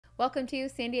Welcome to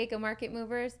San Diego Market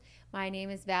Movers. My name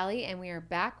is Valley, and we are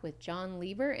back with John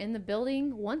Lieber in the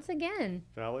building once again.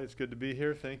 Valley, it's good to be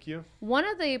here. Thank you. One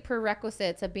of the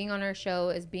prerequisites of being on our show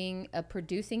is being a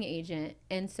producing agent.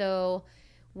 And so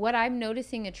what I'm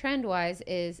noticing a trend-wise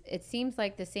is it seems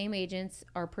like the same agents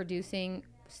are producing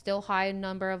still high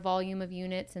number of volume of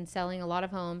units and selling a lot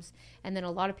of homes, and then a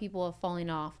lot of people are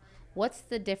falling off. What's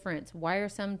the difference? Why are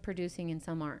some producing and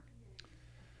some aren't?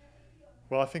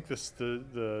 Well, I think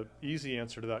the easy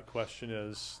answer to that question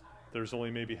is there's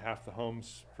only maybe half the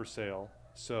homes for sale.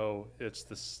 So it's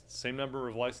the same number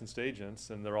of licensed agents,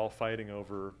 and they're all fighting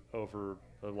over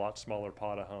a lot smaller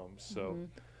pot of homes. So,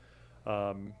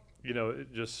 you know,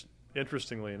 it just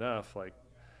interestingly enough, like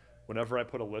whenever I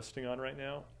put a listing on right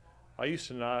now, I used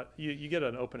to not, you get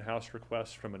an open house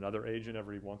request from another agent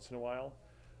every once in a while.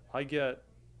 I get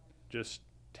just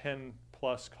 10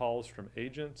 plus calls from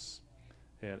agents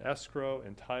and escrow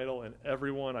and title, and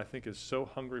everyone I think is so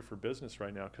hungry for business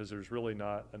right now because there's really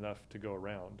not enough to go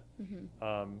around.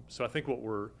 So I think what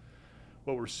we're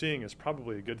seeing is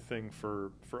probably a good thing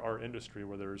for our industry,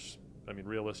 where there's, I mean,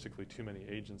 realistically too many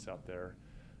agents out there.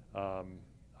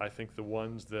 I think the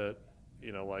ones that,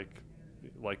 you know,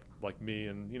 like me,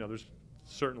 and you know, there's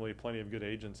certainly plenty of good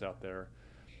agents out there,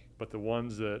 but the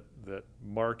ones that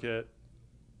market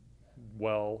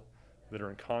well, that are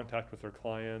in contact with their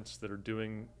clients, that are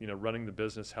doing, you know, running the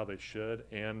business how they should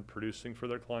and producing for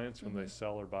their clients when they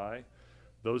sell or buy,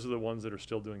 those are the ones that are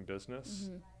still doing business.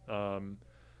 And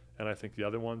I think the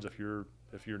other ones, if you're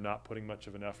not putting much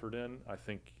of an effort in, I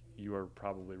think you are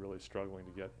probably really struggling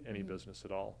to get any business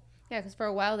at all. Yeah, because for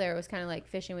a while there, it was kind of like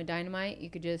fishing with dynamite. You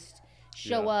could just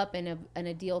show up and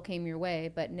a deal came your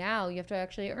way, but now you have to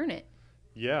actually earn it.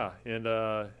 Yeah, and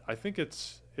I think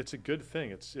it's a good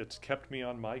thing. It's kept me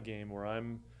on my game, where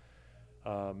I'm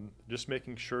just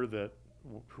making sure that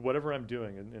whatever I'm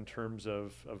doing in terms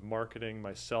of marketing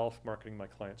myself, marketing my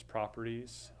clients'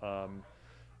 properties,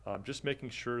 just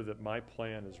making sure that my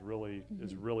plan is really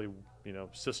you know,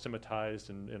 systematized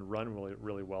and run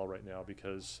really well right now,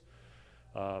 because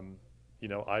you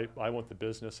know, I want the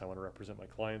business, I want to represent my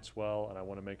clients well, and I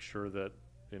want to make sure that,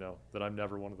 you know, that I'm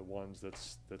never one of the ones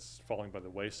that's falling by the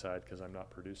wayside because I'm not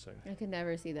producing. I could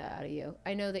never see that out of you.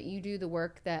 I know that you do the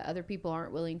work that other people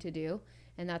aren't willing to do,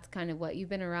 and that's kind of what you've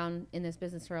been around in this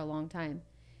business for a long time.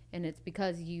 And it's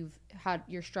because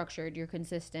you're structured, you're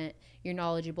consistent, you're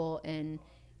knowledgeable, and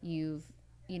you've,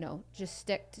 you know, just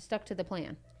stuck to the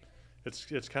plan.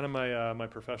 It's kind of my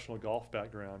professional golf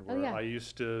background, where I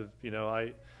used to, you know,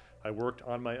 I worked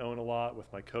on my own a lot with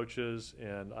my coaches,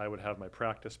 and I would have my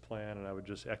practice plan and I would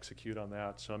just execute on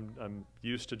that. So I'm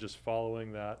used to just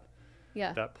following that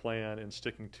plan and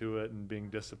sticking to it and being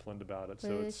disciplined about it.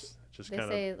 So it's just kind of,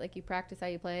 they say, like, you practice how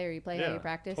you play, or you play how you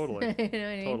practice. Totally. You know what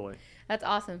I mean? Totally. That's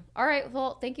awesome. All right.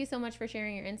 Well, thank you so much for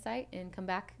sharing your insight, and come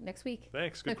back next week.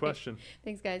 Thanks. Good question.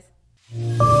 Thanks, guys.